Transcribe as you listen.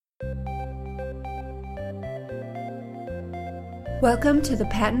Welcome to the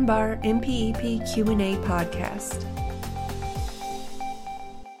Patent Bar MPEP Q&A podcast.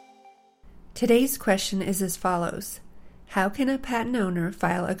 Today's question is as follows. How can a patent owner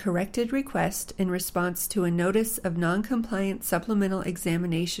file a corrected request in response to a notice of non-compliant supplemental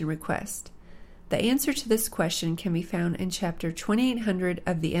examination request? The answer to this question can be found in Chapter 2800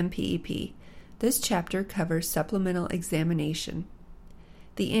 of the MPEP. This chapter covers supplemental examination.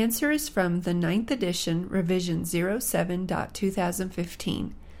 The answer is from the 9th edition, revision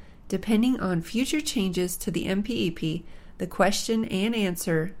 07.2015. Depending on future changes to the MPEP, the question and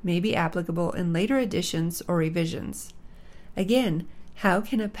answer may be applicable in later editions or revisions. Again, how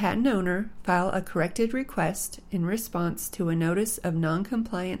can a patent owner file a corrected request in response to a notice of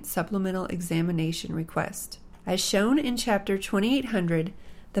non-compliant supplemental examination request? As shown in Chapter 2800,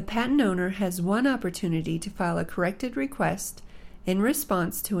 the patent owner has one opportunity to file a corrected request in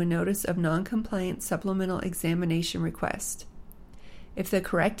response to a notice of non-compliant supplemental examination request. If the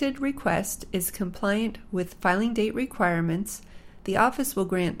corrected request is compliant with filing date requirements, the office will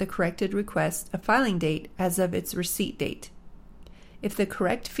grant the corrected request a filing date as of its receipt date. If the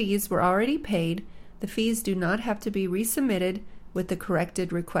correct fees were already paid, the fees do not have to be resubmitted with the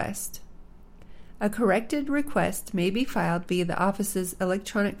corrected request. A corrected request may be filed via the office's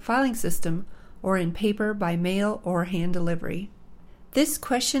electronic filing system or in paper by mail or hand delivery. This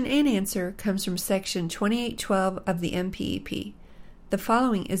question and answer comes from Section 2812 of the MPEP. The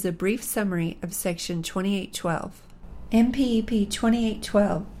following is a brief summary of Section 2812. MPEP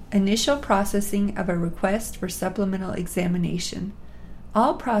 2812, Initial Processing of a Request for Supplemental Examination.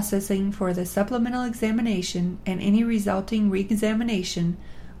 All processing for the supplemental examination and any resulting reexamination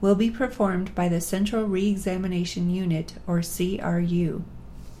will be performed by the Central Reexamination Unit, or CRU.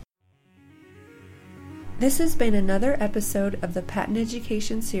 This has been another episode of the Patent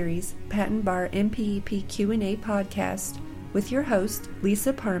Education Series Patent Bar MPEP Q&A podcast with your host,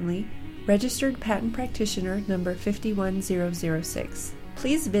 Lisa Parmley, Registered Patent Practitioner number 51006.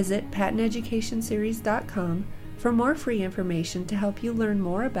 Please visit patenteducationseries.com for more free information to help you learn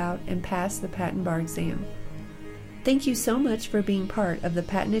more about and pass the Patent Bar exam. Thank you so much for being part of the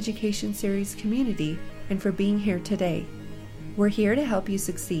Patent Education Series community and for being here today. We're here to help you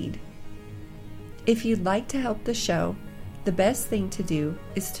succeed. If you'd like to help the show, the best thing to do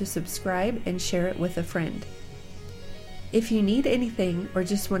is to subscribe and share it with a friend. If you need anything or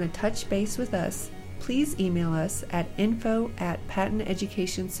just want to touch base with us, please email us at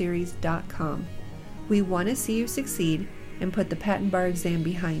info@patenteducationseries.com. We want to see you succeed and put the Patent Bar exam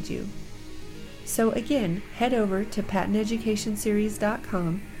behind you. So again, head over to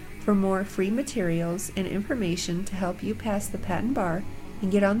patenteducationseries.com for more free materials and information to help you pass the Patent Bar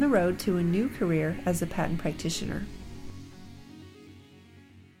and get on the road to a new career as a patent practitioner.